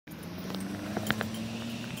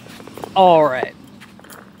Alright.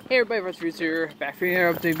 Hey everybody, Fries101Reviews here, back for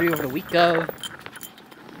another update video for the week of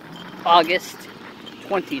August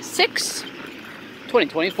 26,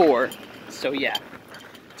 2024. So yeah,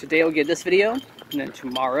 today we'll get this video, and then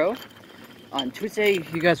tomorrow, on Tuesday,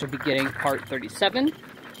 you guys will be getting part 37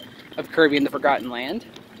 of Kirby and the Forgotten Land.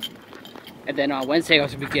 And then on Wednesday, I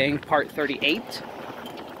will be getting part 38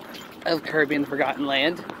 of Kirby and the Forgotten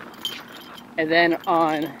Land. And then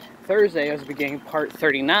on Thursday, I was beginning part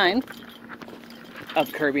 39 of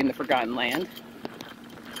Kirby and the Forgotten Land.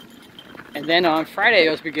 And then on Friday,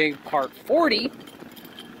 I was beginning part 40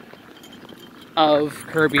 of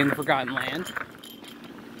Kirby and the Forgotten Land.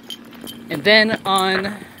 And then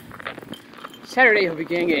on Saturday, I'll be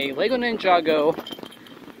getting a LEGO Ninjago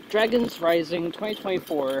Dragons Rising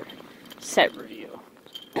 2024 set review.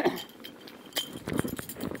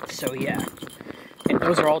 So yeah. And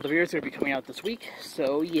those are all the videos that will be coming out this week,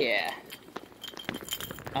 so yeah.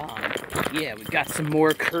 Yeah, we got some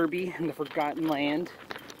more Kirby and the Forgotten Land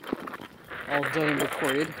all done and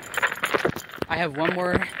recorded. I have one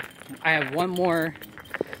more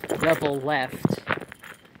level left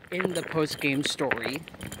in the post-game story,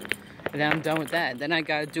 and then I'm done with that. Then I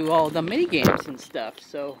gotta do all the mini games and stuff,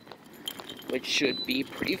 so which should be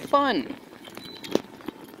pretty fun.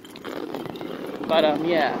 But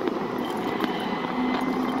yeah.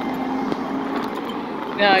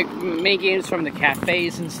 Like mini games from the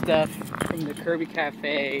cafes and stuff, from the Kirby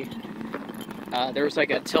Cafe. There was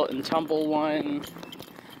like a tilt and tumble one,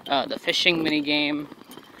 the fishing mini game,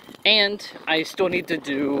 and I still need to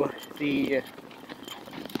do the,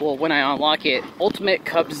 well, when I unlock it, Ultimate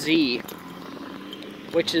Cup Z,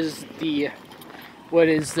 which is the, which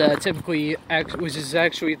is actually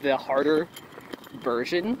the harder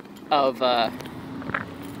version of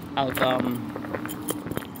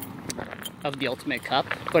the Ultimate Cup,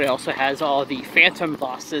 but it also has all the Phantom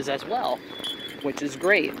bosses as well, which is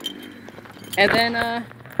great. And then after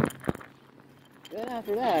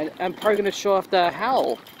that, I'm probably going to show off the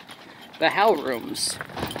HAL rooms.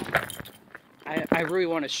 I really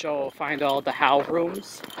want to find all the HAL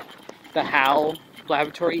rooms, the HAL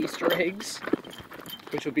laboratory Easter eggs,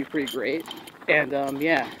 which would be pretty great. And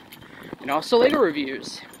yeah, and also LEGO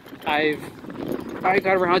reviews. I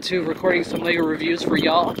got around to recording some LEGO reviews for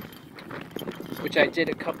y'all, which I did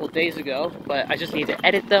a couple days ago, but I just need to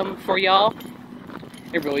edit them for y'all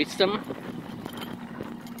and release them.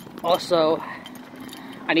 Also,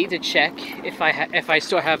 I need to check if I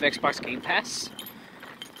still have Xbox Game Pass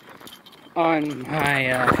on my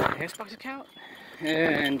Xbox account,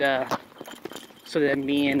 and so that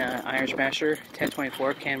me and Iron Smasher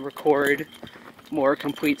 1024 can record more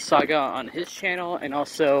complete saga on his channel, and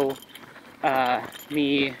also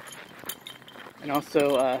finally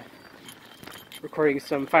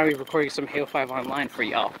recording some Halo 5 Online for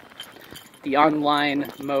y'all. The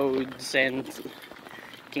online modes and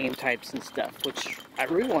game types and stuff, which I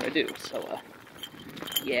really want to do, so,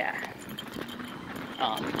 yeah.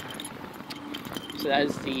 So that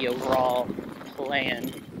is the overall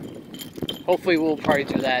plan. Hopefully we'll probably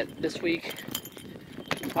do that this week,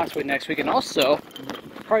 possibly next week, and also,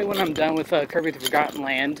 probably when I'm done with Kirby the Forgotten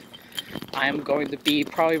Land, I'm going to be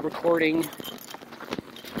probably recording.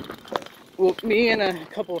 Well, me and a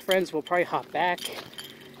couple of friends will probably hop back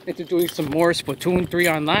into doing some more Splatoon 3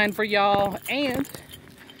 online for y'all, and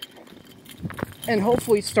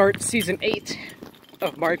hopefully start Season 8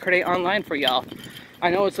 of Mario Kart 8 Online for y'all. I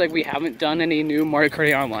know it's like we haven't done any new Mario Kart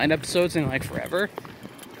 8 Online episodes in like forever,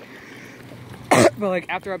 but like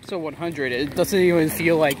after episode 100, it doesn't even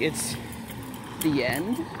feel like it's the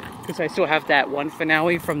end, because I still have that one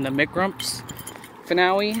finale from the McGrumps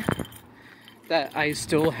finale that I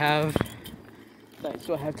still have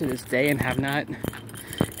to this day and have not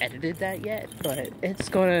edited that yet. But it's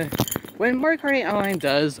gonna, when Mario Kart 8 Online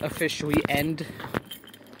does officially end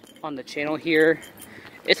on the channel here,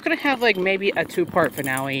 it's gonna have like maybe a 2-part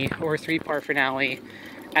finale or a 3-part finale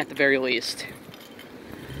at the very least,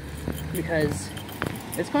 because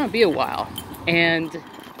it's gonna be a while. And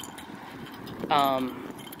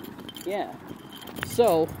yeah,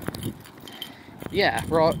 so yeah,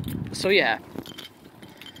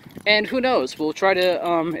 and who knows, we'll try to,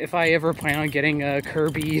 if I ever plan on getting a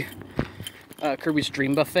Kirby's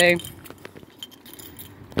Dream Buffet,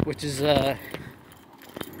 which is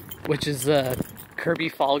Kirby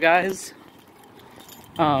Fall Guys.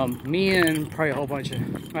 Me and probably a whole bunch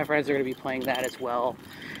of my friends are going to be playing that as well.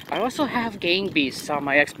 I also have Gang Beasts on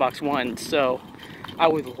my Xbox One, so I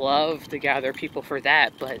would love to gather people for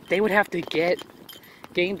that, but they would have to get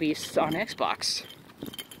Gang Beasts on Xbox.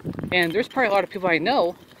 And there's probably a lot of people I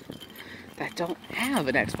know that don't have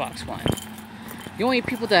an Xbox One. The only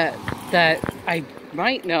people that that I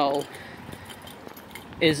might know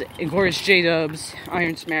is Inglorious J-Dubs,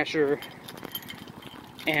 Iron Smasher,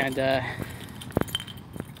 and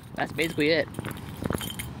that's basically it.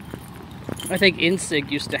 I think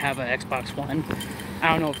Insig used to have an Xbox One.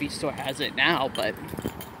 I don't know if he still has it now, but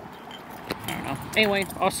I don't know. Anyway,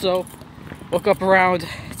 also woke up around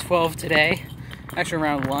 12 today, actually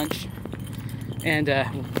around lunch, and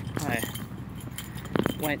I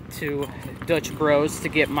went to Dutch Bros to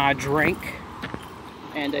get my drink,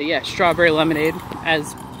 and yeah, strawberry lemonade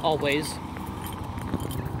as always.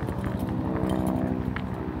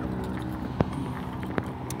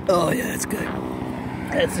 Oh yeah, that's good.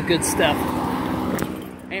 That's the good stuff.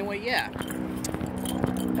 Anyway, yeah,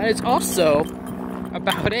 that is also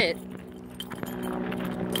about it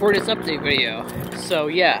for this update video. So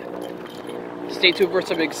yeah, stay tuned for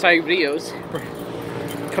some exciting videos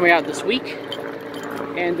coming out this week.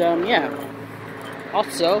 And yeah,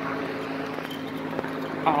 also,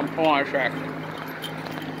 hold on a sec.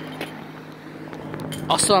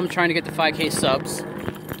 Also, I'm trying to get to 5K subs.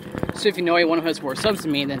 So if you know anyone who has more subs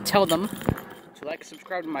than me, then tell them to like and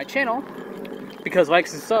subscribe to my channel, because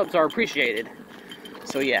likes and subs are appreciated.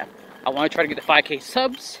 So yeah, I want to try to get to 5K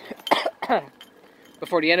subs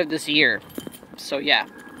before the end of this year. So yeah,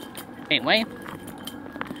 anyway,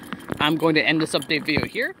 I'm going to end this update video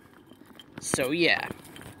here. So yeah,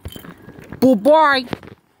 bye-bye!